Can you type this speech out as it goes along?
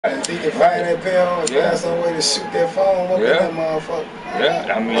If he can find that pair, find some way to shoot that phone up in that motherfucker.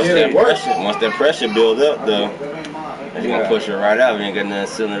 Yeah, I mean, once that pressure builds up, though, he's gonna push it right out. We ain't got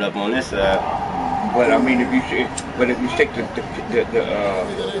nothing sealing up on this side. But I mean, if you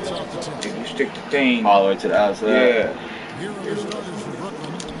stick the thing all the way to the outside. Yeah.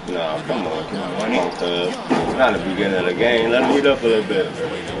 No, come on, cuz. Not the beginning of the game. Let him heat up a little bit.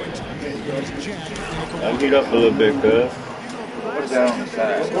 Let him heat up a little bit, cuz. What's that on the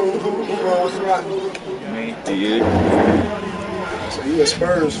side? Who rolls the rock? Me. Yeah. So you a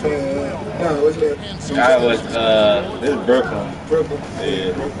Spurs fan? No, what's that? This is Brooklyn. Brooklyn.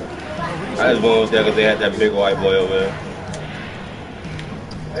 Yeah. I just went with that because they had that big white boy over there.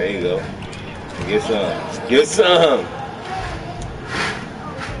 There you go. Get some. Get some.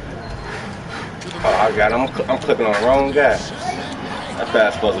 Oh, I got him. I'm clicking on the wrong guy. That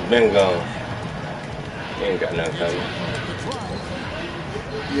pass supposed to have been gone. He ain't got nothing coming.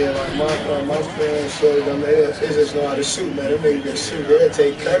 Yeah, like my friends showed them, they just know how to shoot, man. Them niggas can shoot, they'll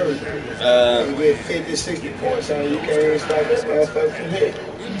take courage. You get 50, 60 points on you, can't even stop that motherfucker from hitting.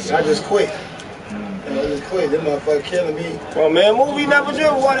 I just quit. I just quit. That motherfucker killing me. Well, man, movie never do.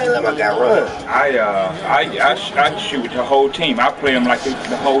 Why they let my guy run? I shoot the whole team. I play them like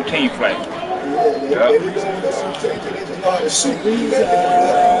the whole team play. Yeah, they be doing that. They just know how to shoot.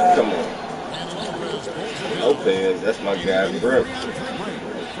 Come on. Lopez, that's my guy, Brooke.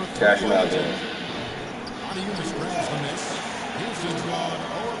 Cash him out there.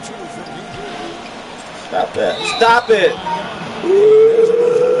 Stop that. Stop it!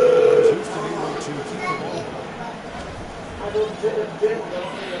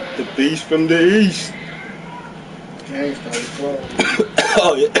 The beast from the east.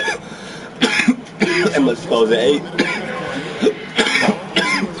 Oh, yeah. That must close at 8.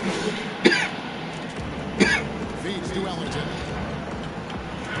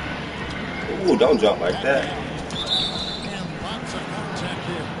 Ooh, don't jump like that.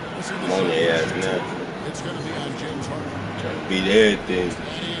 Come on your ass now. Trying to beat everything.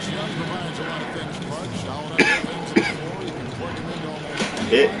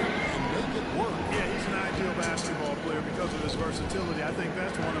 Hit. Yeah, he's an ideal basketball player because of his versatility. I think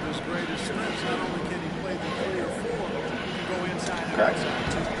that's one of his greatest strengths. Not only can he play the 3 or 4, he can go inside and outside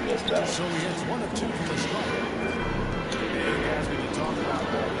too. So he hits 1 of 2 from the start. And guys, we can talk about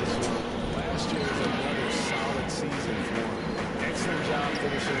this. Last year was another solid season for him. Excellent job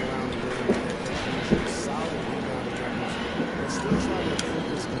finishing around the rim. Solid rebounding records. But still trying to improve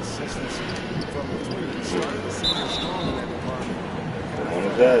his consistency from between. He started the season strong in that department. One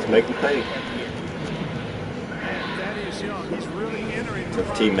of guys, make him pay. Thaddeus Young, he's really entering the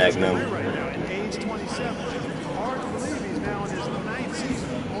T-Mac number. right now at age 27. Hard to believe he's now in his 9th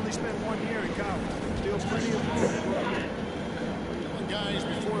season. Only spent 1 year in college. Still plenty of room. Guys,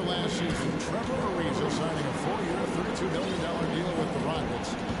 before last season, Trevor Ariza signing a 4-year, $32 million deal with the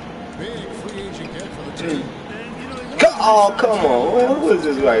Rockets. Big free agent get for the team. Oh, come on. Who is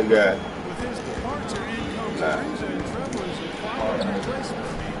this white guy? With his departure, in comes Ariza, and Trevor is a quality replacement.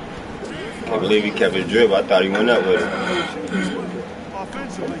 Can't believe he kept his dribble. I thought he went up with it.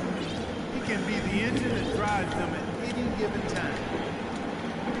 Offensively, he can be the engine that drives them at any given time.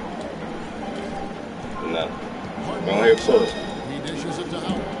 No. Go ahead, pull it. He dishes it to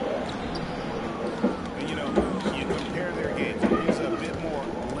Howard. You know, you compare their games. He's a bit more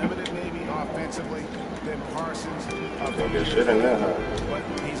limited, maybe offensively, than Parsons. Don't get shit in there, huh? But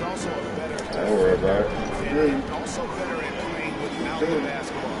he's also a better. I don't worry about it. And also better at playing without the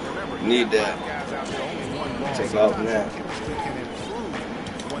basketball. Remember, Need that. guys out there only one ball. Take off now. Chemistry can improve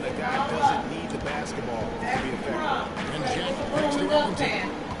when a guy doesn't need the basketball to be effective. And Jack picks the Wellington.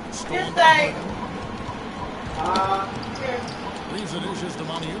 Stolen by Ariza dishes to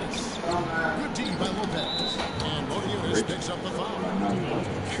Montiunas. Good team by Lopez. And Montiunas picks up the foul.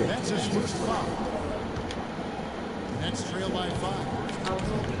 That's his first foul. Nets trail by 5.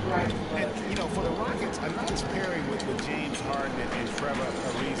 And, you know, for the Rockets, a nice pairing with James Harden and Trevor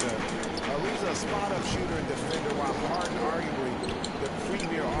Ariza. Ariza, a spot-up shooter and defender, while Harden, arguably, the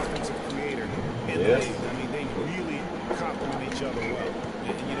premier offensive creator in the league. I mean, they really complement each other well.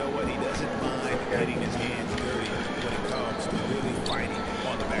 And you know what? He doesn't mind getting his hands dirty when it comes to really fighting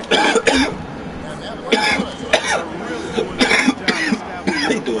on the back.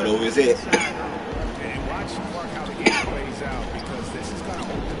 They do it over his head. And watch how the game plays out, because this is going to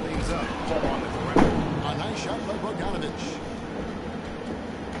open things up on the perimeter. A nice shot by Bogdanovich.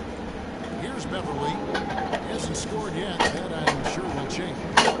 Here's Beverly. He hasn't scored yet. That I'm sure will change.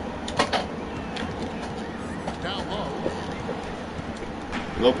 Down low.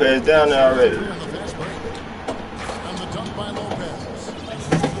 Lopez down there already. And the dunk by Lopez.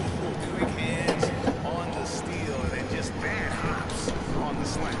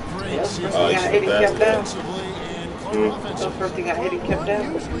 hit and kept down. Defensively So first he got hit and kept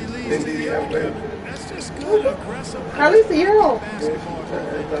down. Usually leads to the outlet. That's just good aggressive. Carlisa, you're home.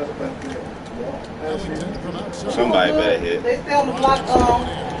 Ellington from outside. Somebody better hit. They stay on the block.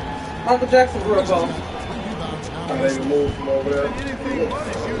 Michael Jackson grew up on. How they moved from over there. Anything but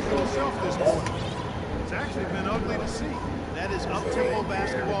his usual self this morning. It's actually been ugly to see. That is up-tempo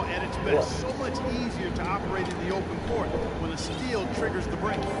basketball at its best. So much easier to operate in the open court when a steal triggers the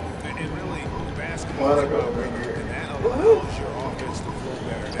break. And really, basketball is about bringing, and that allows your offense to flow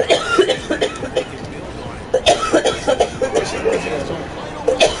better. They can build on it.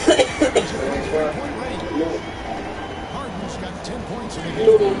 Harden's got 10 points in the game.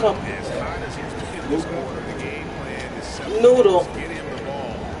 Noodle come. As hot as he's been in this quarter, the game plan is simple. Noodle. Get him the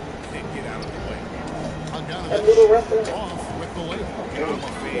ball and get out of the way. That little wrestler. Off with the layup. I'm a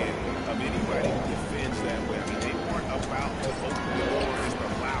fan of anybody who defends that way. I mean, they weren't about to open the door and just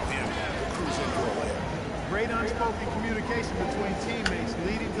allow him to cruise in for a layup. Great unspoken communication between teammates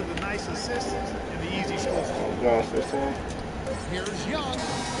leading to the nice assists and the easy scores. Here's Young,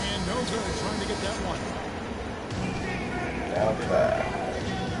 and no good trying to get that one.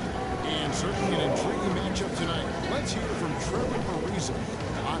 And certainly an intriguing matchup tonight. Let's hear from Trevor Ariza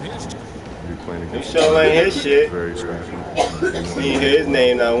on his team. He sure ain't his shit. Very special. You ain't hear his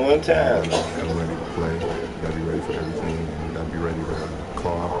name not one time. Gotta be ready to play. Gotta be ready for everything. And gotta be ready to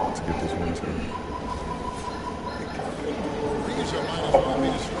claw to get this win too. Ariza might as well be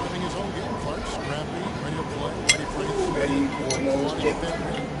describing his own game, Clark. Scrappy, ready to play, ready for anything.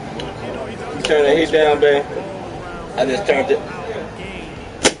 You turn the heat down, babe. I just turned it.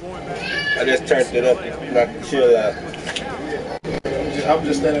 I just turned it up to knock the chill out. I'm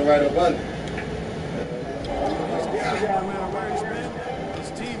just standing right up under. No matter where he's been, his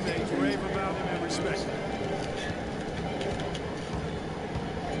teammates rave about him and respect him.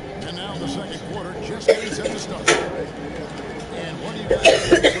 And now the second quarter just getting set to start. And what do you guys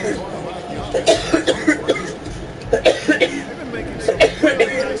think so far about the offense? They've been making some really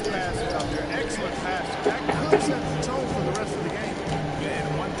nice passes out there. Excellent passes. That could set the tone for the rest of the game. And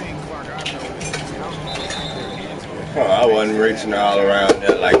one thing, Clark, I've noticed is how they keep their hands off. I wasn't reaching all around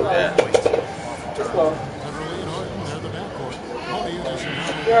there like that. Well, Beverly and Harden, they're the backcourt. Cody is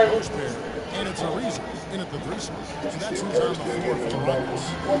now the post pair. And it's Ariza in at the threesome. And that's who's on the floor for the Rockets.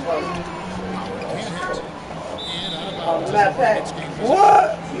 Howard can't hit. And out of bounds. Matt Pack.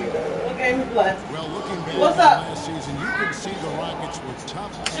 What? What game you play? Well, looking back What's at up? last season, you can see the Rockets were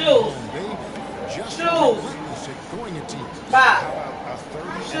top Shoes. They just Shoes. relentless at going at teams. Bye. A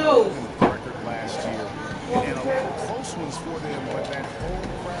 30 Shoes. record last year. And a lot of close ones for them, but that whole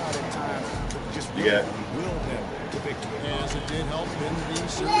crowd at times just Yeah. willed them to victory. As it did help in the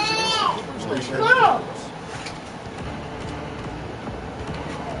series against the Clippers last year. Come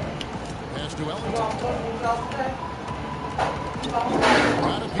Pass to Ellington.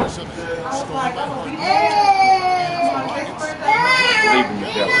 Got a piece of it. Scored by Harden. Leave him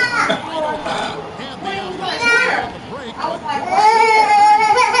together. Had the opportunity on the break, but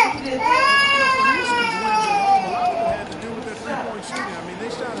Had to do with their three-point shooting. I mean, they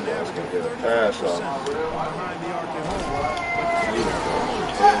shot an average of 30% behind the arc at home. But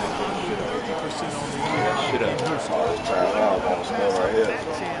under 30% on the year. Shit up. I'm gonna score right here. That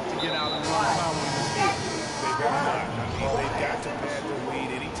chance to get out and run power in the field. They better not. I mean, they've got to pad the lead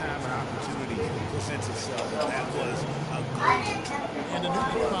anytime an opportunity presents itself. That was a great. and a new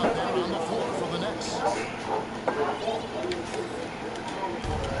crew out there on the floor for the Nets.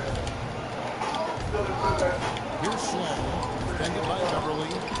 Here's Sloan, defended by Beverly,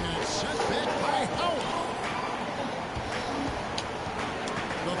 and it's set back by Howard.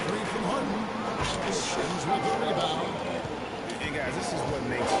 The three from Harden. Sims with the rebound. And guys, this is what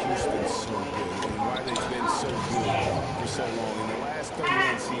makes Houston so good and why they've been so good for so long. In the last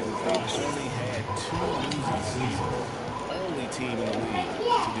 31 seasons, they've only had 2 losing seasons. Only team in the league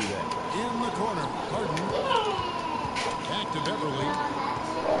to do that. In the corner, Harden. Back to Beverly.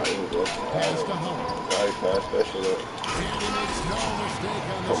 Pass to Howard. Special. And he makes no mistake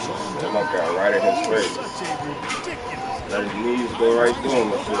on the slam That dunk. might got right in his face. Such a ridiculous. Let his knees go right through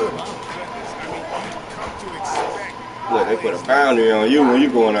him and shit. Come to expect Look, they put a boundary on you when you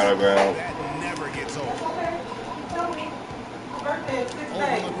going out of ground. that never gets old. Over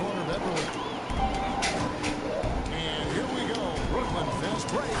the corner, Beverly. And here we go. Brooklyn fast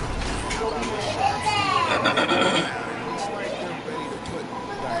break. Looks like they're ready to put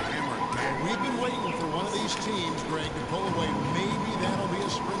the hammer down. We've been waiting for one of these teams, Greg, to pull away. Maybe that'll be a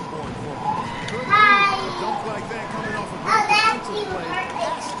springboard for them. Could be. A dunk like that coming off a great defensive play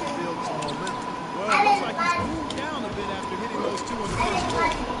has to build some momentum. Well, it looks like he's cooled down a bit after hitting those two in the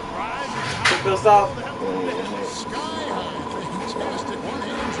first quarter. Rise and soft.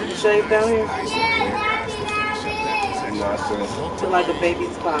 You shave down here? Nonsense. Feel like a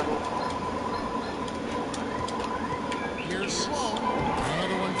baby's bottle.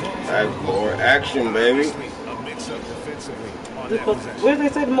 More action, baby. Where do they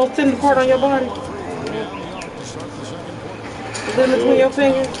say the most tender part on your body? Is it in between your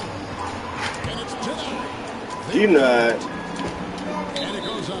fingers? You know it.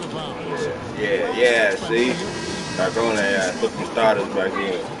 Yeah, see? Back on that ass. Put some starters back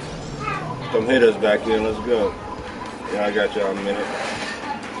in. Some hitters back in. Let's go. Yeah, I got y'all a minute.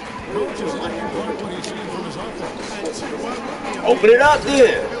 Open it up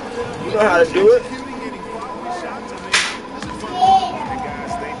then. You know how to do it.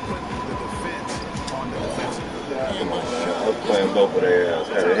 I was playing both of their ass.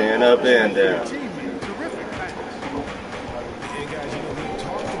 Had a hand up and down.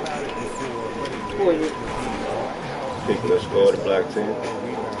 People that scored the black team.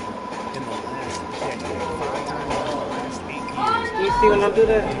 You see when I do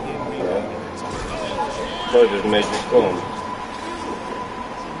that? Yeah. So I just made you score.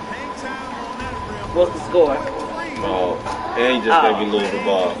 What's the score? No. And you just made me lose the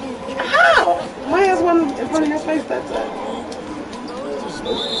ball. How? My hands wasn't in front of your face that time.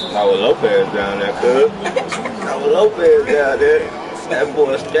 I was Lopez down there, cuz. I was Lopez down there. That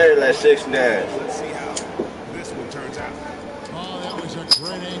boy scary like 6'9". Let's see how this one turns out. Oh, that was a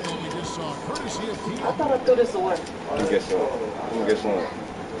great angle we just saw. Courtesy of Pete. I thought I threw this away. Let me get some.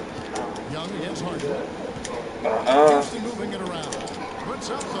 Young against Harden. Uh-uh. Moving it around. Puts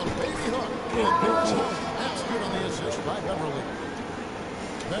up the baby hook. And there's hook. That's good on the assist by Beverly.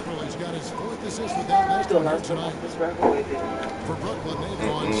 Beverly's got his 4th assist with that last one here tonight. For Brooklyn, they've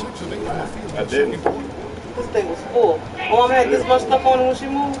gone 6 of 8 from the field. I didn't. This thing was full. Mom had this much stuff on it when she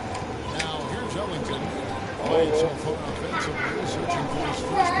moved. Now here's Ellington. Playing so far offensively, searching for his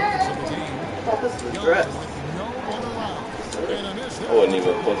first points of the game. I thought this was dress. No one around. And a miss I wasn't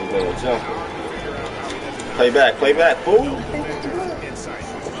even supposed to go to jump. Play back, fool.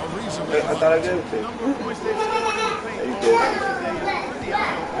 I thought I gave it to you. Yeah, you did.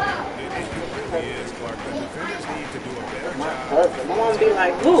 My cousin. My mom be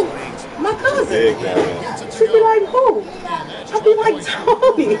like, who? My cousin. Big guy. She be like, who? I be like,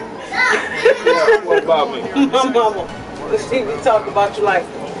 Tony. What about me? My mama. She be talking about you like,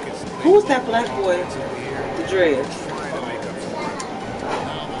 who's that black boy? The dreads.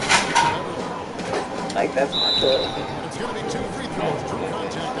 Like, that's my cousin. It's going to be 2 free throws. True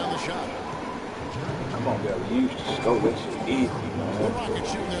contact on the shot. I'm gonna get used to go this shit easy, The man. Rockets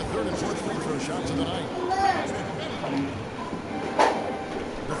shooting their 3rd and 4th free throw shots of the night.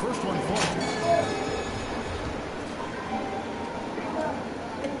 The first one falls.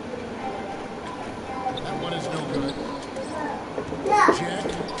 That one is no good. Jack.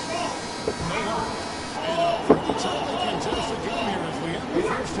 No luck. And a pretty tightly contested game here as we end the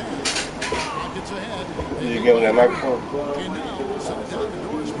first half. Rockets ahead. Did you give him that microphone? And now, set it down to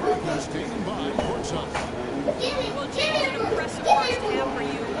Doris Burke, standing by courtside. Jimmy, well, Jimmy, an impressive first half for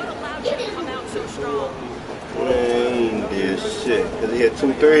you. What allowed you to come out so strong? Man, this shit. Cause he hit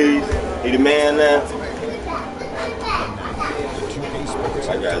 2 threes. He the man now.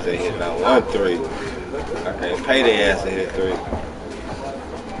 My guys ain't hit not 1 3. I can't pay their ass to hit 3.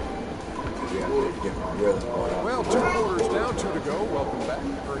 Well, 2 quarters down, 2 to go. Welcome back,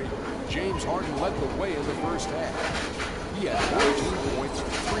 Ernie. James Harden led the way in the first half. He had 14 points,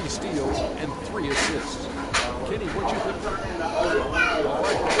 3 steals, and 3 assists. Kenny, what you think? All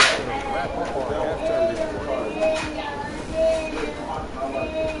right, let's wrap up our halftime report.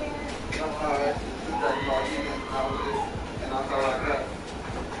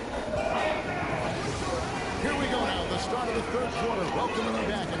 Here we go now, the start of the 3rd quarter. Welcoming you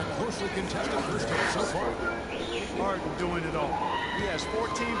back in a closely contested first half so far. Harden doing it all. He has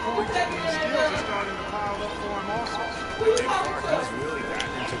 14 points, and the steals are starting to pile up for him also. Big part has really gotten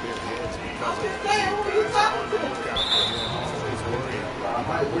into their heads because of the guys on the lookout for him. Always worried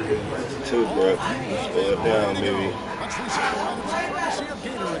about where he is. 2, bro. Slow it down, baby. Let's reset the lineups courtesy of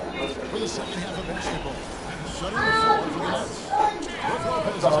Gatorade for the second half of basketball. Setting the floor for the Nets. Brook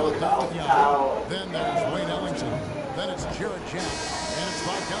Lopez is out there with Young. Then there's Wayne Ellington. Then it's Jarrett Jack. And it's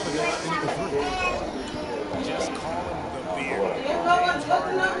Bogdanovich into the 3rd. Just call him the beard. James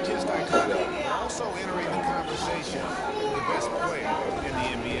Harden, not just iconic, also entering the conversation for the best player in the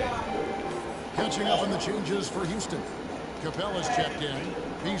NBA. Catching up on the changes for Houston. Capella's checked in.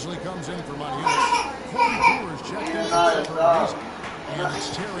 Beasley comes in for Monty. Corey Brewer's checked in for Trevor Ariza. And it's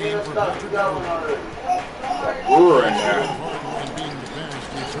Terry in for Patrick Beverly. Brewer in there. And being the bench,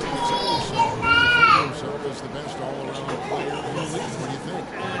 we certainly say so. the best all-around player in the league. What do you think?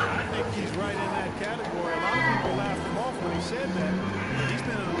 I think he's right in that category. A lot of people laughed him off when he said that. He's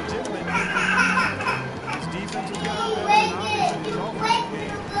been a legitimate MVP. His defense has gotten better, and obviously his offensive game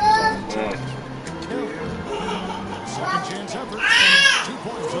is off the charts. Second chance effort, and 2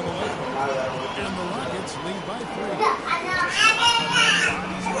 points on the way. And the Rockets lead by 3.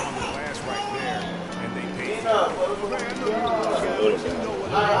 Bodies are on the glass right there, and they paid. I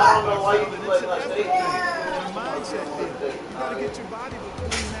don't know why you play like that. It's a mindset thing. You got to get your body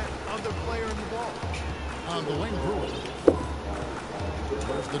between that other player and the ball. On the wing, Brewer.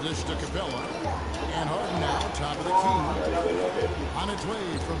 There's the dish to Capella. And Harden now, top of the key. On its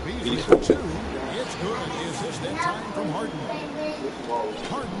way from Beasley for 2. It's good. Is this that time from Harden?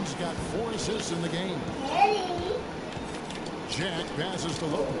 Harden's got 4 assists in the game. Jack passes to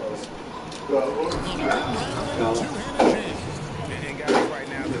Lopez. And guys, right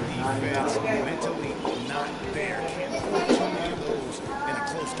now, the defense mentally not there. Can't afford too many of those in a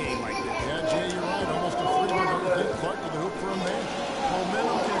close game like this. Yeah, Jay, you're right. Almost a free one. Don't think Clark to the hoop for a man.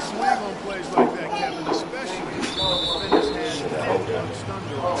 Momentum can swing on plays like that, Kevin, especially when defenders had stunned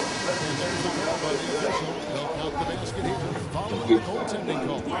her. And there's the call by the official. They'll count the basket here. Following the goaltending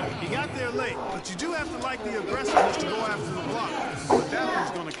call. He got there late, but you do have to like the aggressiveness to go after the block. But that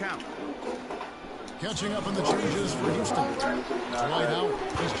one's going to count. Catching up in the changes for Houston. Dwight Howard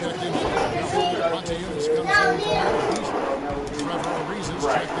is checked in for Monte Eunice comes in for Beasley. Trevor Ariza's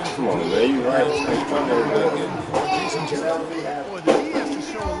checked in for Come on, man. You right. Jason Terry. Boy, the D has to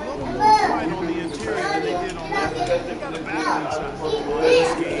show a little more fight on the interior than they did on that. They got a battle inside. This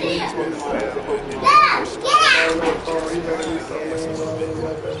game has been a battle.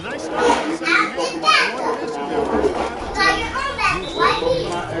 Nice start in the second half. One miss in their first 5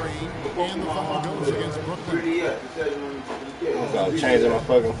 And the foul goes against Brooklyn. I'm changing my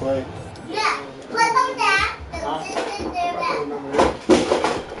fucking play. Yeah, put them down.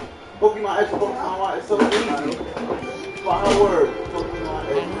 Pokemon X, Pokemon Y, it's so easy. Final word.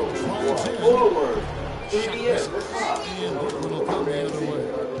 Pokemon X, forward. 3DS, that's fine. And Brooklyn will come the other way.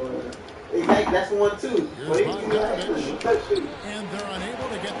 Exactly, that's one too. Here's Bogdanovich. And they're unable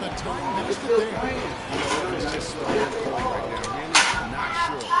to get the time basket there. It's just right now. Really not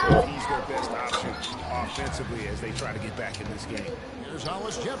sure if he's their best option offensively as they try to get back in this game. Here's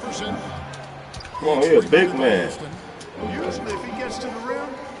Hollis Jefferson. Come on, he's a big man. Usually, if he gets to the rim,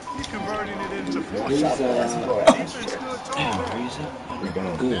 he's converting it into points. He's Defense stood tall.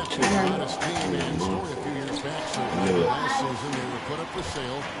 Good. That's a modest team and story a few years back. So last season they were put up for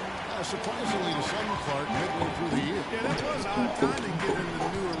sale. Surprisingly to some, Clark, midway through the year. Yeah, that was odd timing given the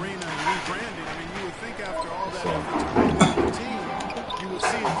new arena and rebranding. I mean, you would think after all that effort to rebuild the team, you would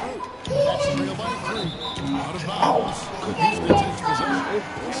see it through. That's a real by 3. Out of bounds. Houston takes possession.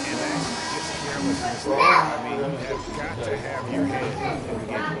 And that's just carelessness there. I mean, you have got to have your head in the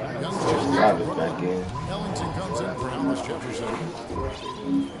game. Young's Back in. Ellington comes in for Hollis Jefferson.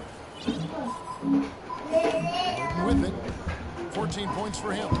 With it. 14 points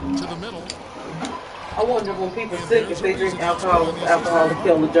for him. To the middle. I wonder when people sick if they drink alcohol to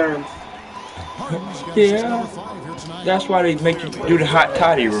kill the germs. Yeah, that's why they make you do the hot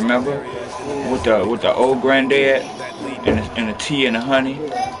toddy, remember? With the old granddad and the tea and the honey.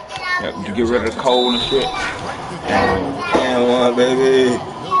 Yeah, to get rid of the cold and shit. And one, baby. It's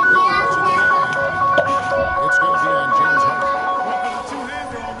going to be on James Harden.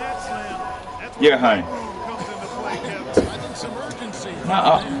 Two-hander on that slam. That's Yeah, honey. comes into play, Kevin. I think some urgency.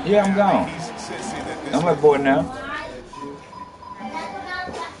 Yeah, I'm gone. I'm at board now.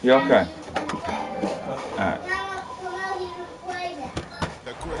 You okay? Alright.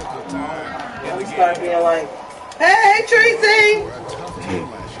 The critical time in I'm the game. start being like, hey, Tracy,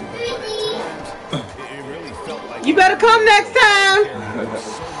 you better come next time.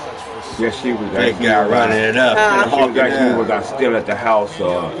 Yeah, she was Big guy running it up. She was asking me was I still at the house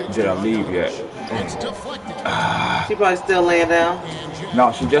or did I leave yet? It's deflected. She probably still laying down.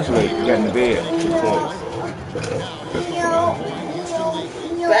 No, she just late. Got in the bed. 2 points.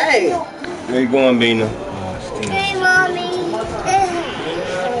 Hey. Where you going, Bina? Hey, Mommy.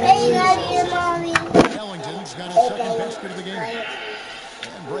 Hey, Mommy. Ellington's got his second basket of the game.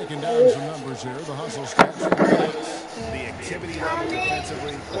 And breaking down some numbers here, the hustle stats from the Knicks. The activity level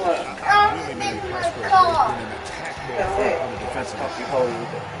defensively, I've really been impressed with. There's been an attack mode on the defensive end.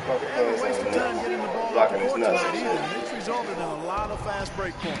 They haven't wasted time getting the ball up the court tonight either. It's resulted in a lot of fast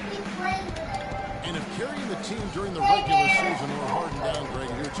break points. And if carrying the team during the regular season were Harden down, Greg,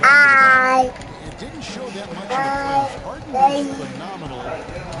 you're talking about, it didn't show that much in the playoffs. Harden was phenomenal.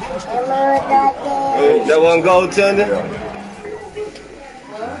 Hey, that one goaltender?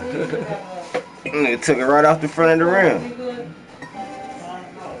 Nigga took it right off the front of the rim.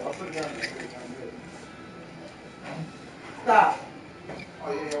 Stop.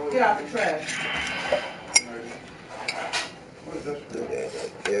 Get out the trash.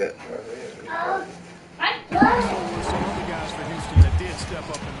 Yeah. Some other guys for Houston that did step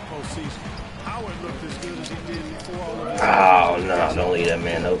up in the postseason. Howard looked as good as he did before all of this. Oh, no, don't leave that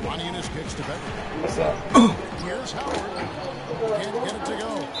man open. What's up? Here's Howard. Can't get it to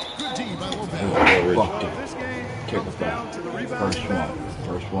go. Good team by Lopez. Fucked it. Take it back.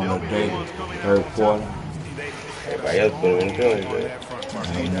 First one of the day. Third quarter. Everybody else put him in the penalty bag. I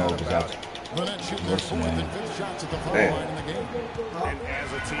ain't know because listen, man. Man. And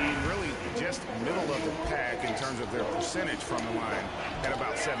as a team, really just middle of the pack in terms of their percentage from the line at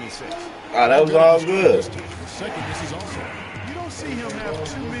about 76. Oh, that was all good. Second, this is also. You don't see him have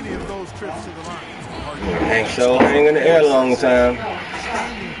too many of those trips to the line. Hank so hang in the air a long time.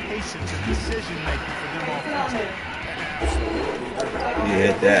 Outstanding patience and decision making for them offensively. You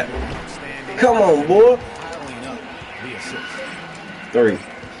hit that. Come on, boy. Three.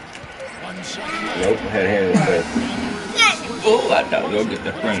 Nope, had a hand in his face. Oh, I thought we'll get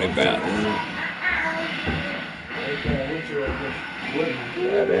the friendly bounce.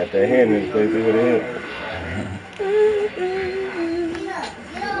 Yeah, they had that hand in his face. Look at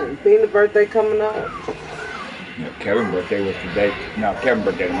him. Being the birthday coming up. Yeah, Kevin's birthday was today. No, Kevin's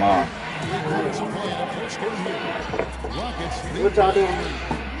birthday tomorrow. What y'all doing?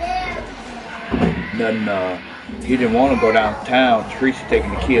 Nothing, he didn't want to go downtown. Teresa's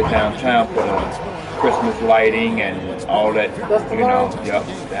taking the kids downtown for the Christmas lighting and all that, you know, yep,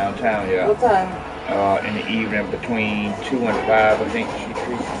 downtown, yeah. What time? In the evening between 2 and 5, I think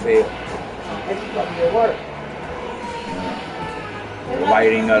Teresa said.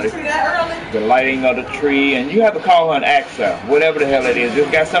 The lighting of the tree, and you have to call her and ask her, whatever the hell it is. It's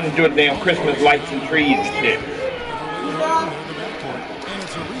got something to do with damn Christmas lights and trees and shit.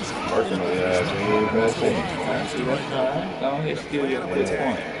 Working on that. No, it's still your good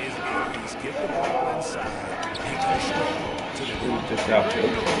point. Just out there.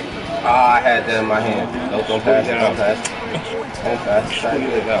 Ah, I had that in my hand. Don't pass it. Don't pass it. Don't pass it. Try to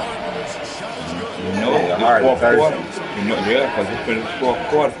get it out. You know, Yeah, it's hard fourth Thursday. quarter. You know, yeah, because it's been the fourth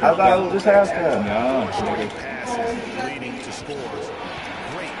quarter. I thought it was just halftime. No, Leading to scores.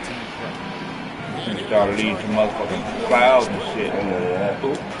 Great team play. it started leading to motherfucking clouds and shit. I know that.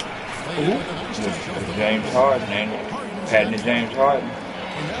 With James Harden, ain't it? Patting to James Harden.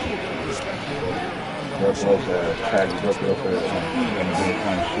 Brooke Lopez. Patty Brooke Lopez. He ain't gonna be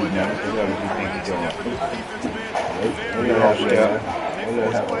trying to shoot now. What the hell does he think he's doing? We know how to do that. We know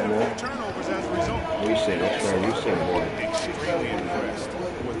how to do that. Turnovers as a result. Reset, that's right, reset, boy. Extremely impressed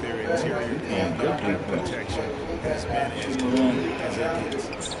with their interior And good defense. protection. Has been as good as it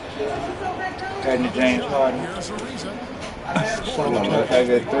gets. Patting to James Harden. Come on, man. I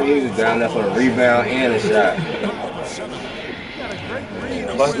got three. He was down there for a rebound and a shot.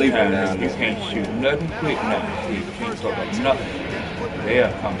 Plus, Sleeping down down you there. can't shoot nothing quick, nothing. You can't fuck up nothing.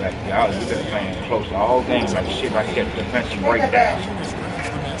 They'll come back. Y'all have been playing close all game like shit like that defensive breakdown.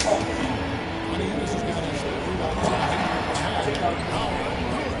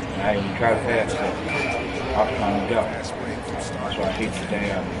 Now you try to pass it. I'll trying to go. That's why I hate the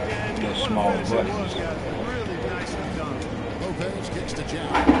damn little small buttons. Lopez kicks to Jack.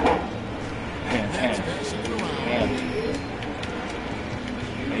 Hand.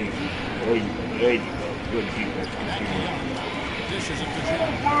 Hey, there you go. Good defense. Dishes it to Jack.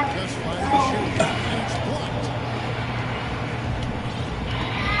 Just finds the shoot. And it's blocked.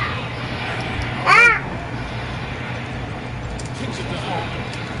 Kicks it to Hall.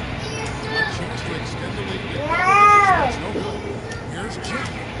 A chance to extend the lead. It's no good. Here's Jack.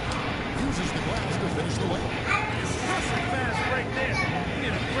 Uses the glass to finish the way. Impressive pass right there. He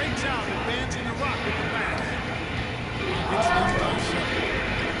did a great job advancing the rock with the pass. Rockets lead by 7.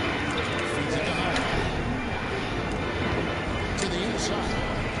 Feeds it to Hall. To the inside.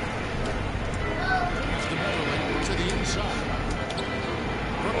 It's to Beverly. To the inside.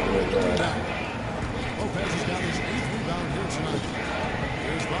 Brooklyn with the rebound. Lopez has got his 8th rebound here tonight.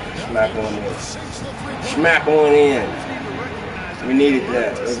 Here's Bogdan. Smack one in. Sinks the three-point. Smack one in. We needed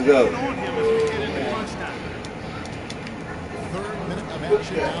that. Let's go. Third minute of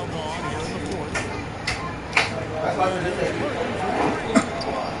action now gone here in the fourth.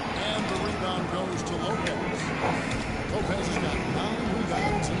 And the rebound goes to Lopez. Lopez has got 9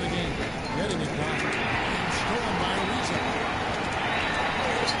 rebounds in the game. Getting it down. And stolen by Ariza.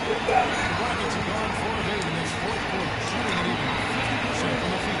 The Rockets have gone 4 of 8 in this fourth quarter, shooting an even 50% from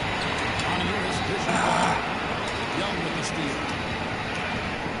the field. On Unis, dishing it down. Young with the steal.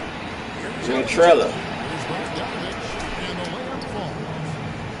 a trailer. Here's Bogdanovich, and the layup falls.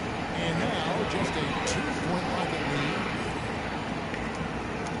 And now just a 2-point Rocket lead.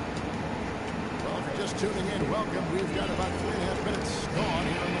 Well, if you're just tuning in, welcome. We've got about 3.5 minutes gone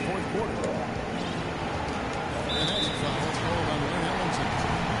here in the fourth quarter. And that's a foul called on Wayne Ellington.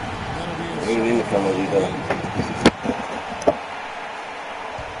 That'll be We need to come over here.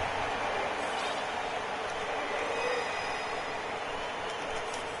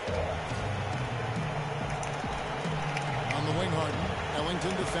 on the wing, Harden.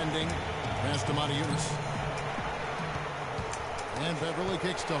 Ellington defending. Pass to Matajunas. And Beverly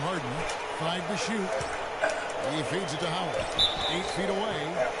kicks to Harden. 5 to shoot. He feeds it to Howard. 8 feet away.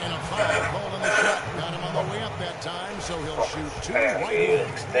 And a foul called on the shot. Got him on the way up that time, so he'll shoot 2 right.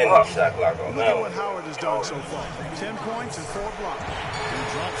 Extended shot clock on Look that at what one. Howard has done so far. 10 points and 4 blocks. He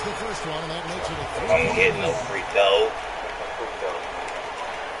drops the first one, and that makes it a I'm 3-point hitting no lead. free throw.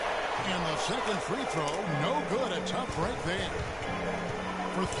 And the second free throw, no good. A tough break there.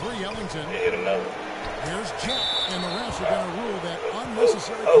 For 3, Ellington. Hit another. Here's Jet, and the refs are going to rule that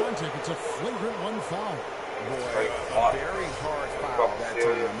unnecessary contact. It's a flagrant 1 foul. Boy, a very hard foul that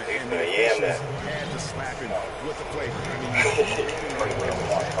time. And the officials had to slap him with the flavor. I mean,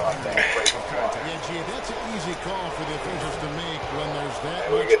 Yeah, gee, that's an easy call for the officials to make when there's that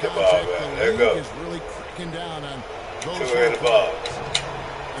We much get the ball contact. back. The There it league goes. is really cracking down on those Two sort in of the ball. calls.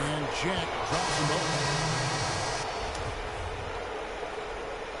 And Jet drops them both.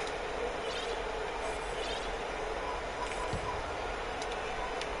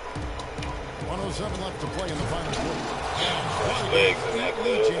 Left to play in the final quarter. Fresh legs in that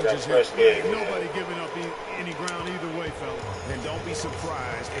Lead good. Got changes fresh here. legs. Nobody giving up any ground either way, fellas. and don't be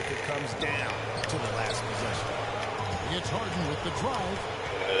surprised if it comes down to the last possession. It's Harden with the drive.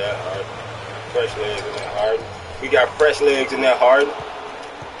 Yeah, that hard. Fresh legs in that hard. We got fresh legs in that hard.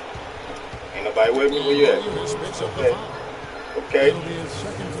 Ain't nobody with me? Where you at? Davis picks up the Okay. foul. Okay. It'll be his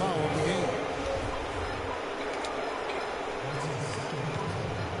second foul of the game.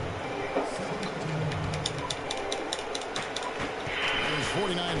 There's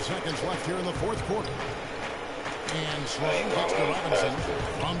 49 seconds left here in the fourth quarter. And Sloan gets to Robinson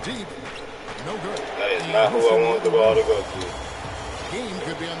from deep. No good. That is And not who I Houston want with the ball to lead. go to. Game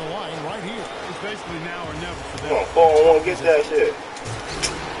could be on the line right here. It's basically now or never for Come them. on, 4-on-1, get that shit.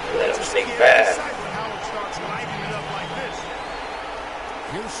 Let him sneak back. When Howard starts lighting it up like this.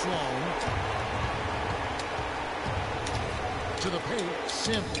 Here's Sloan. To the paint.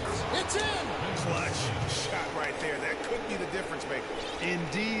 Sims. It's in. Clutch shot right there. That could be the difference maker.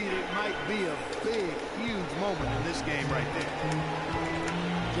 Indeed, it might be a big, huge moment in this game right there.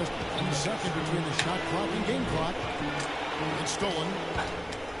 Just a few seconds between the shot clock and game clock. It's stolen.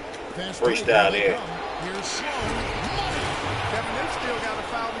 Fast break, Freestyle here they there. come. Here's Sloan. Kevin, they've still got a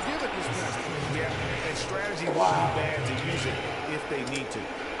foul to give at this point. Yeah, and strategy wouldn't be bad to use it if they need to.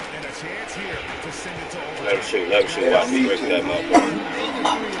 And a chance here to send it to Let him overtime. shoot, let him shoot. Watch me break that motherfucker. If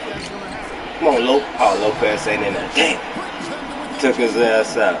that's going to happen. Come on, Lopez. Oh, Lopez ain't in there. Damn. Took his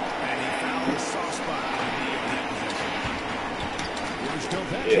ass out. And he found his soft spot on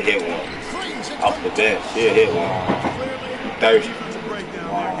the He'll hit one. Off the bench. He'll hit one. Thirsty. Defensive breakdown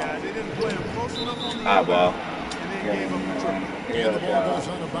there, guys. They didn't play him close enough on the Eyeball. and then gave up the triple. And the ball goes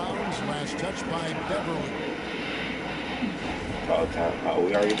out of bounds. Last touch by Beverly. Call time. Oh,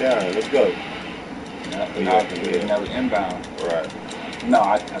 we already down. Let's go. Now we inbound. Right. No,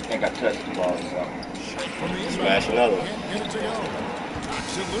 I think I touched the ball. So. From the inbound. Smash another one. Can't get it to go.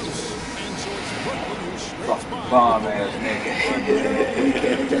 Knocks it loose. And so it's Brooklyn who scrapes by. Bomb ass nigga.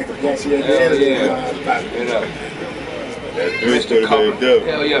 That's your Hell daddy. yeah. Straight up. That's Mr. Couple.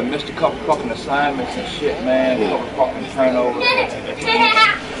 Hell yeah, missed a couple fucking assignments and shit, man. Couple fucking turnovers.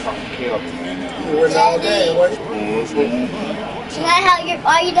 Fucking killed me, man. You went all day, what?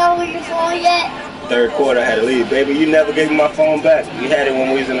 Are you done with your phone yet? Third quarter, I had to leave. Baby, you never gave me my phone back. You had it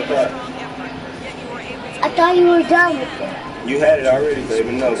when we was in the car. I thought you were done with it. You had it already,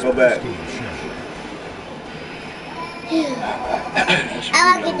 baby. No, go back.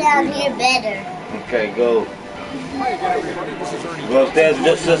 I like it down here better. Okay, go. Go upstairs with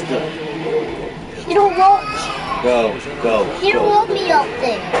your sister. You don't want, Go. you don't want me up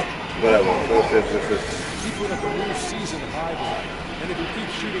there. Whatever. Go upstairs with your sister. He put up a new season high tonight. And if he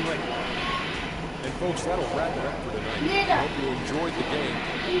keeps shooting like that. And folks, that'll wrap it up for tonight. I hope you enjoyed the game.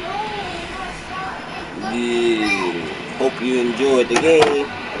 Yeah. Hope you enjoyed the game. I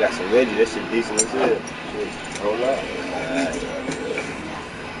got some Reggie. That shit decent as hell. Shit. Roll up.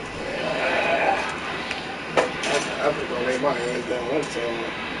 I'm just gonna lay my hands down one time.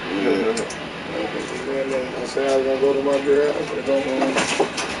 I said I was gonna go to my girl. I was gonna go home.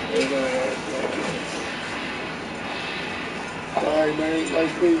 Alright, man.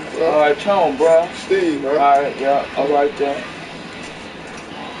 Nice meeting you, bro. Alright, Tone, bro. Steve, bro. Alright, yeah. Alright then.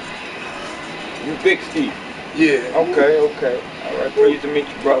 You Big Steve? Yeah. Okay. Alright, pleased to meet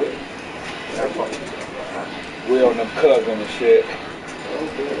you, brother. Will and them cousin and shit.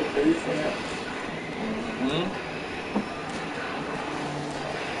 Okay. Mm-hmm.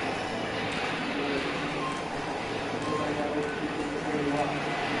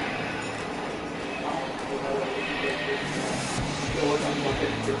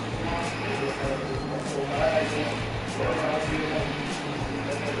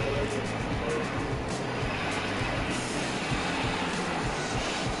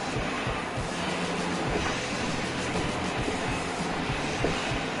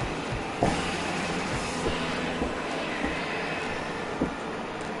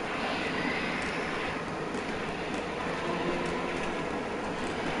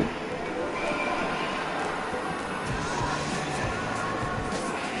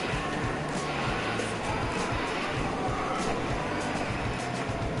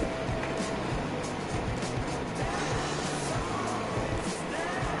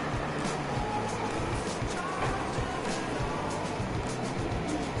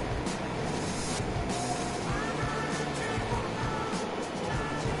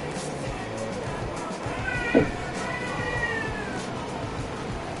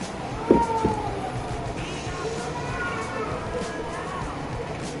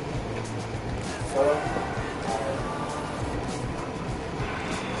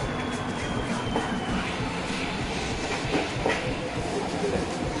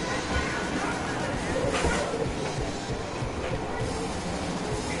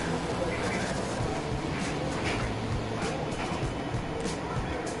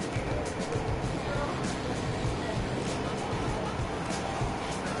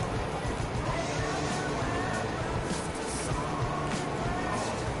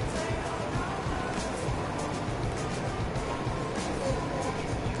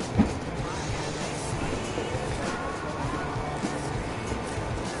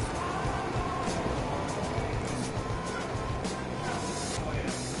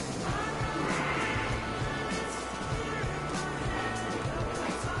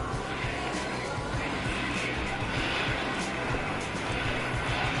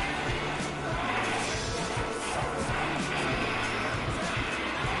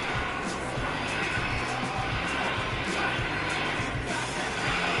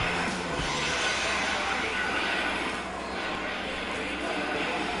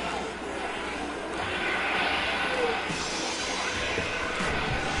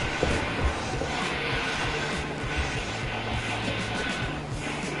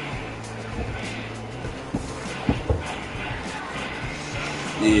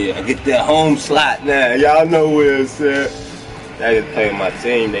 Yeah, I get that home slot now. Y'all know where it's at. I just play with my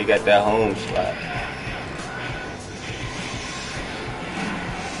team. They got that home slot.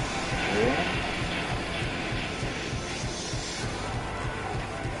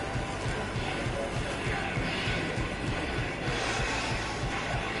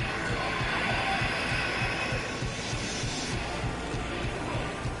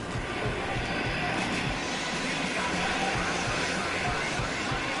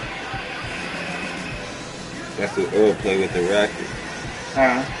 That's what Earl play with the Rockets.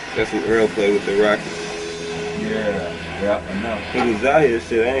 Huh? That's what Earl play with the Rockets. Yeah, I know. He was out here,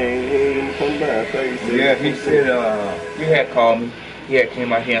 shit. He ain't even come back. I thought he said. Yeah, he said, he had called me. He had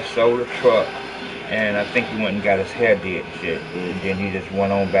came out here and sold a truck. And I think he went and got his hair did and shit. And then he just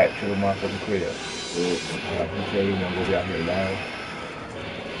went on back to the motherfucking crib. He said he gonna go out here live.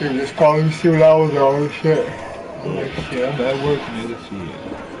 He was just calling me to see what I was on and shit. I'm like, shit, I'm at work, nigga, shit.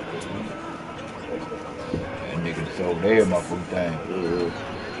 That nigga sold every motherfucking thing.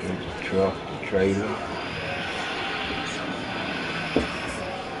 The truck, the trailer.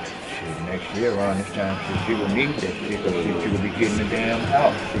 Shit, next year around this time, she will need that shit, cause she will be getting the damn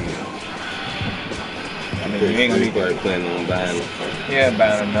house, shit. I mean, you ain't gonna need to planning on buying it. Yeah,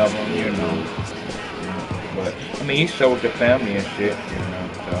 buying another one, you know. But, I mean, he sold the family and shit, you know,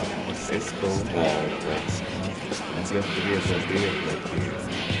 so it's cool. I guess it is what it is, but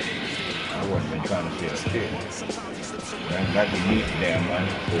I wasn't been trying to sell shit. I got to use the damn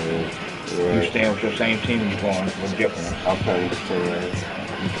money. You staying with your same team, you going with different. I'm playing with the team, man.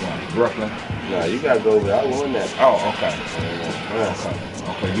 Which one? Brooklyn? Nah, you gotta go with, I won that. Oh, okay.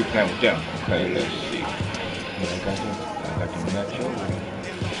 Okay, you playing with them. Okay, let's see. I got them match over.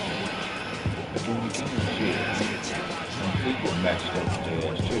 But then you can see some people matched up with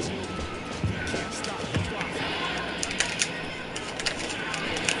theirs too.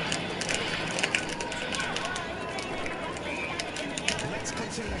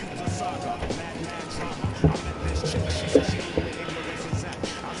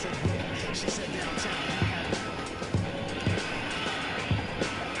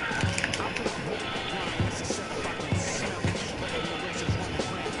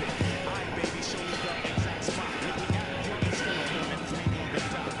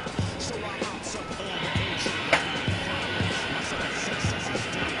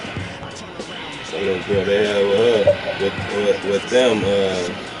 little girl they had with her, with them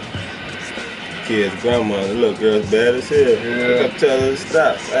kids' grandma. The little girl's bad as hell. I kept telling her to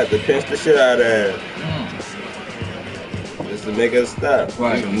stop. I had to pinch the shit out of her. Just to make her stop.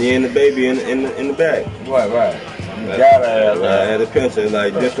 Right. Me and the baby in the back. Right. You gotta have I had to pinch her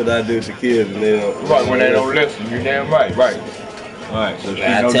like this what I do to kids and they don't. Right, when they don't listen, you're damn right. Right. So she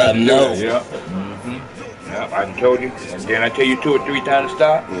knows tell them no. Yeah. Yeah, I done told you. And then I tell you 2 or 3 times to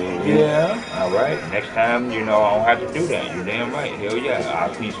stop. Yeah. All right. Next time, you know, I don't have to do that. You're damn right. Hell yeah.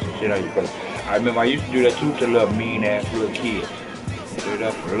 I'll piece the shit out of you. Cause I remember I used to do that too to little mean ass little kids. Straight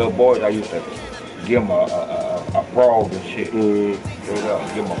up, for little boys, I used to give them a frog and shit. Straight up,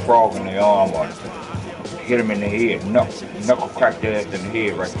 give them a frog in their arm or hit them in the head. Knuckle crack their ass in the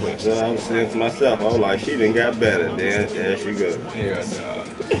head right quick. So I was saying to myself, I was like, she done got better. Then there she goes. Yeah,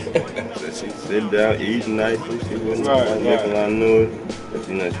 So she sit down, eat nicely. She wasn't looking like I knew it. But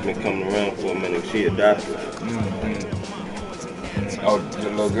you know, she been coming around for a minute. She adopted. Oh, the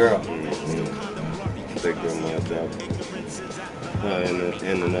little girl. Big girl, my adopted.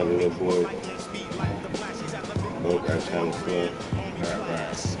 And another little boy. Both got kind of slow.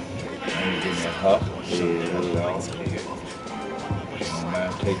 Right. I ain't getting that hustle. That's all. She don't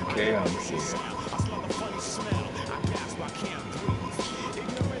mind taking care of them shit.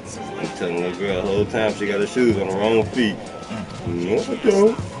 I'm telling the girl the whole time she got her shoes on the wrong feet.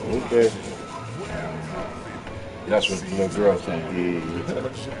 Okay. That's what the little girl's saying.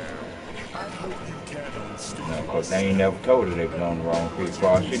 Of course, they ain't never told her they was on the wrong feet. As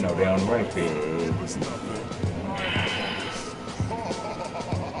far as she know, they on the right feet.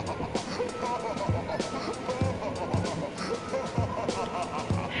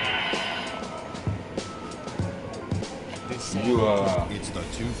 It's the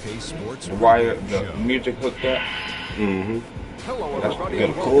 2K Sports wire, the music hooked up. Hello, everybody, That's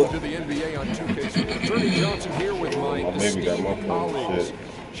and welcome cool. to the NBA on 2K Sports. Ernie Johnson here with my esteemed colleagues,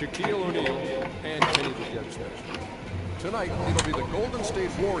 Shaquille O'Neal and Kenny the Jet Smith. Tonight, it'll be the Golden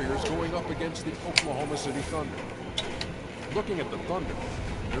State Warriors going up against the Oklahoma City Thunder. Looking at the Thunder,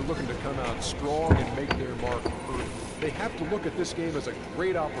 they're looking to come out strong and make their mark early. They have to look at this game as a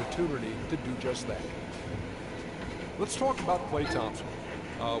great opportunity to do just that. Let's talk about Klay Thompson,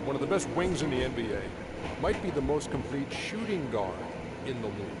 one of the best wings in the NBA. Might be the most complete shooting guard in the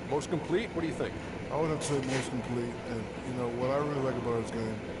league. Most complete? What do you think? I would have to say most complete. And, you know, what I really like about his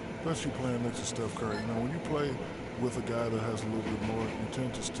game, especially playing next to Steph Curry, you know, when you play with a guy that has a little bit more, you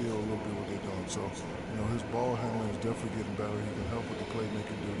tend to steal a little bit what they're doing. So, you know, his ball handling is definitely getting better. He can help with the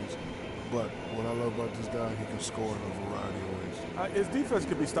playmaking duties. But what I love about this guy, he can score in a variety of ways. His defense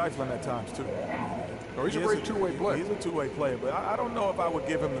could be stifling at times, too. Oh, he's a great two-way player. He's a two-way player, but I don't know if I would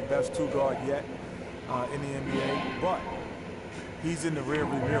give him the best two-guard yet in the NBA, but he's in the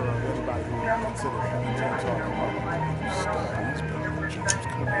rearview mirror of anybody who would consider him. James Harden. He's better than James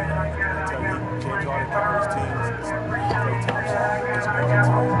Harden. I tell you, James Harden carries teams. Klay Thompson is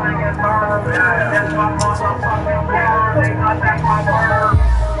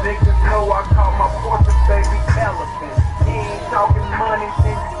Niggas know I call my portrait baby elephant. He ain't talking money,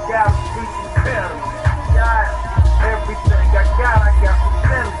 then you gotta treat him better. Everything I got for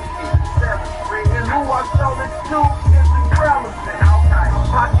selling. And who I sold it to is irrelevant.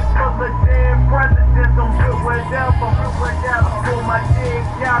 Pocket full of damn presidents, I'm good whatever. Pull my dick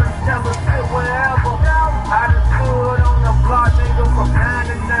out and tell us good wherever. I done stood on the block, nigga, from 9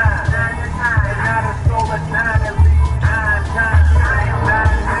 to 9. And I done sold a 9 at least 9 times. 9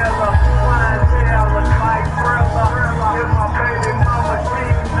 hella, flying hella, like thriller. If my baby mama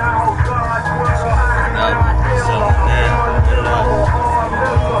seen now, God will.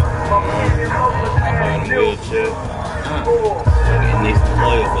 Wheelchair. It needs to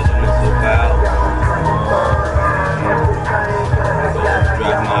play with some muscle power.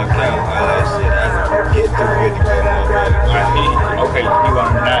 Drop my account, all that shit. I get too good to come up with it. Okay, you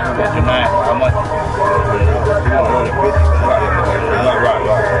want 9? What's your 9? How much? Right.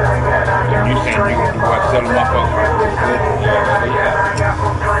 And you saying you can do what? Sell them up?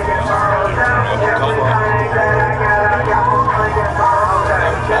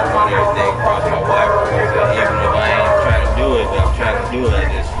 Everything across my wife. Even if I ain't trying to do it, but I'm trying to do it, I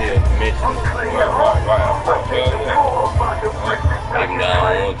just still commission it. Even though I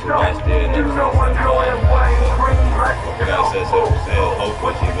don't want to, I still never I said something for sale.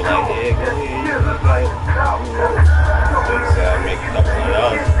 Hopefully she be like, yeah, go ahead. So I make a couple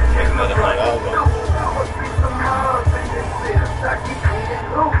 $100, make another $100.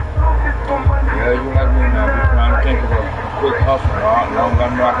 Yeah, you like me now, just trying to think of a quick hustle. As long as I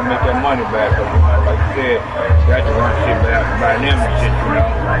know I can make that money back. But, you know, like you said, got to run shit back by them and shit, you know.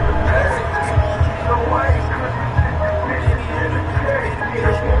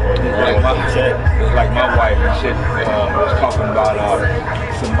 It's like my wife and shit was talking about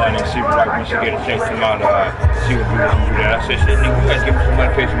some money. She was like, when she get a fixed amount, she would do this and do that. I said, shit, nigga, you gotta give me some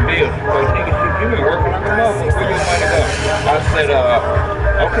money to pay some bills. Like, nigga, you been working like a motherfucker. Where your money go? I said,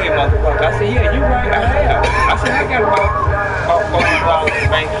 okay, motherfucker. I said, yeah, you right, I have. I said, I got about $400 in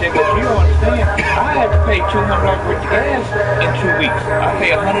bank shit, but you don't understand. I had to pay $200 worth of gas in 2 weeks. I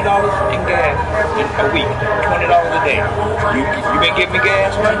pay $100 in gas in a week, $20 a day. You been giving me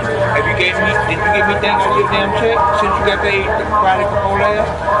gas money? Did you give me things on your damn check since you got paid Friday before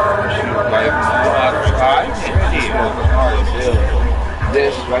last? She was like, alright,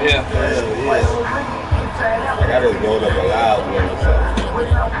 this right here. I got this rolled up a loud one or something.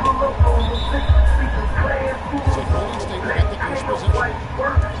 So Golden State will get the first possession.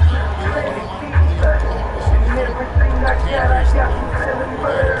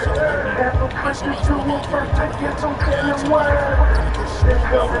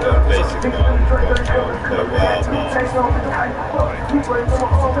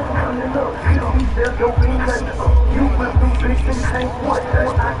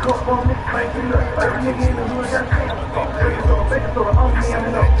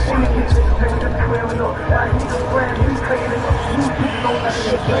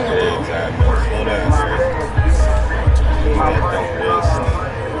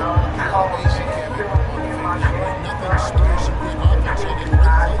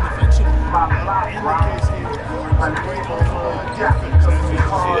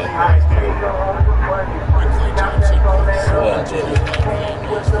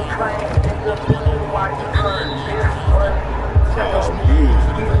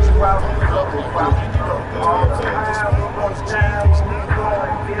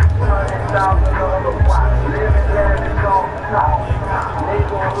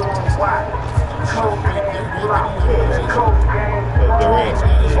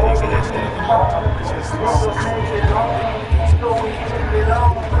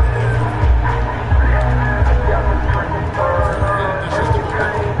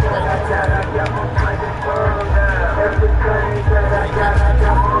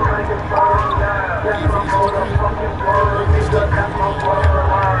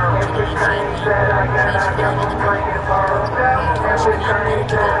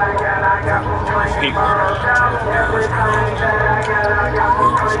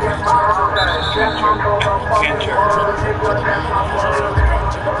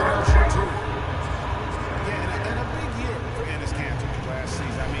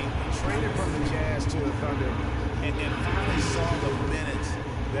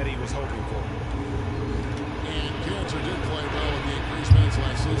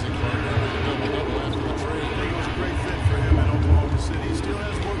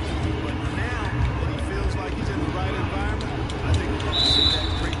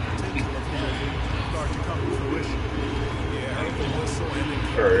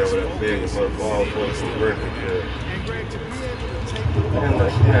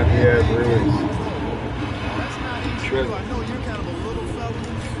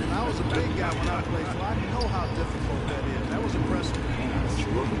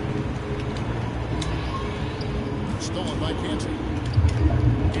 Stolen by Canty.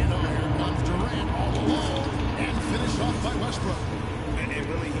 And over here comes Durant all alone and finished off by Westbrook. And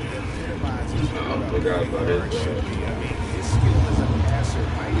really, he epitomizes what should be. I mean, his skill as a passer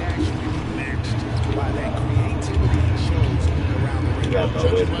might actually be matched by that creativity he shows around the rim.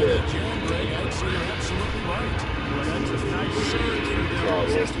 Judging by that, Jim Gray, I'd say you're absolutely right. Well, that's just nice surge for them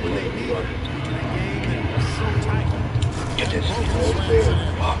just when they need it. In a game that was so tight. Get this whole thing.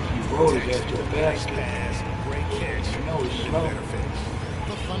 You rolled it into the basket. Great catch. You know it's slow.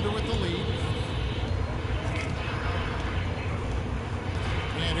 The Thunder with the lead.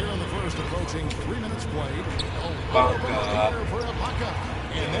 And here in the first, approaching 3 minutes played. Oh, for Ibaka.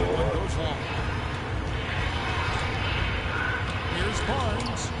 And that one goes home. Here's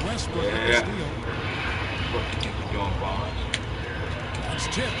Barnes. Westbrook with the steal. What do you think doing, Barnes? That's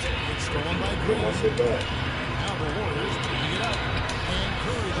tipped. It's stolen by Green. Now the Warriors bringing it up. And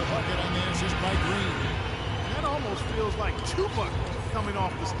Curry the bucket on the assist by Green. That almost feels like two buckets coming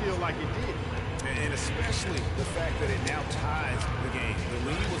off the steal like it did. And especially the fact that it now ties the game.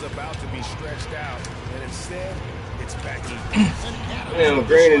 The lead was about to be stretched out, and instead, it's back even. Damn,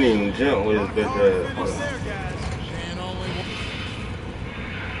 Green didn't even jump with his good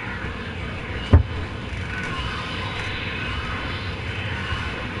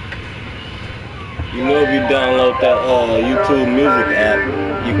You know, if you download that YouTube Music app,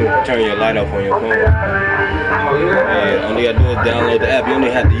 you can turn your light off on your phone. Oh, yeah? Yeah, all you gotta do is download the app. You only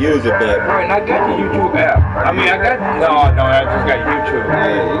have to use it, but... Right, and I got the YouTube app. I mean, I got... No, I just got YouTube.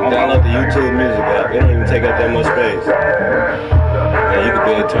 Yeah, you download the YouTube Music app. It don't even take up that much space. Yeah, you can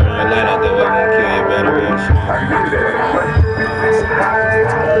be able to turn your light out that way. It won't kill your battery and shit.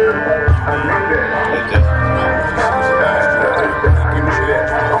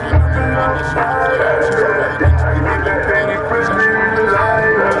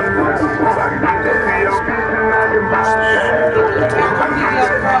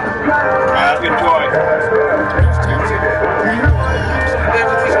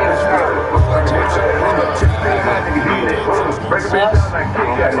 Like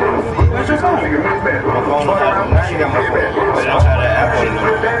this. Where's your phone? My phone don't have it. She got my phone. But I don't have that app on it no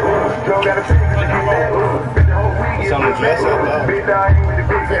more. It's on the dresser, though.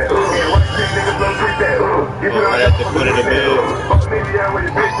 Right at the foot of the bed.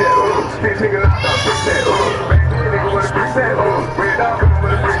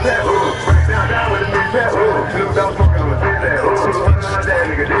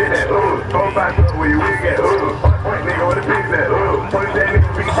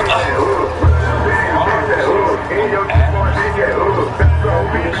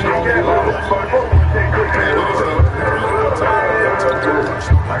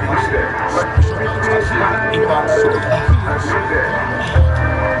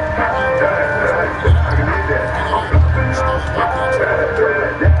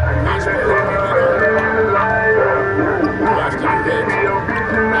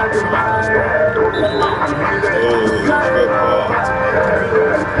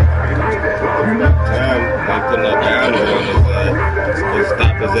 Putting that down on his they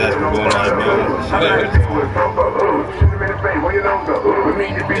stop his ass from going out of bounds.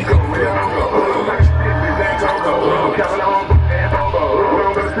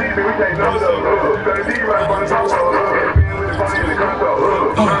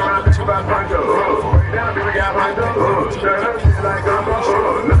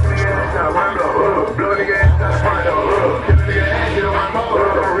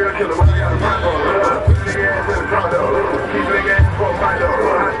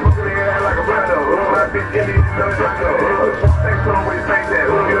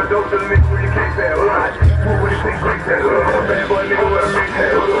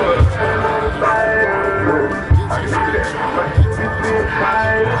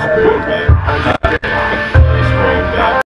 Okay.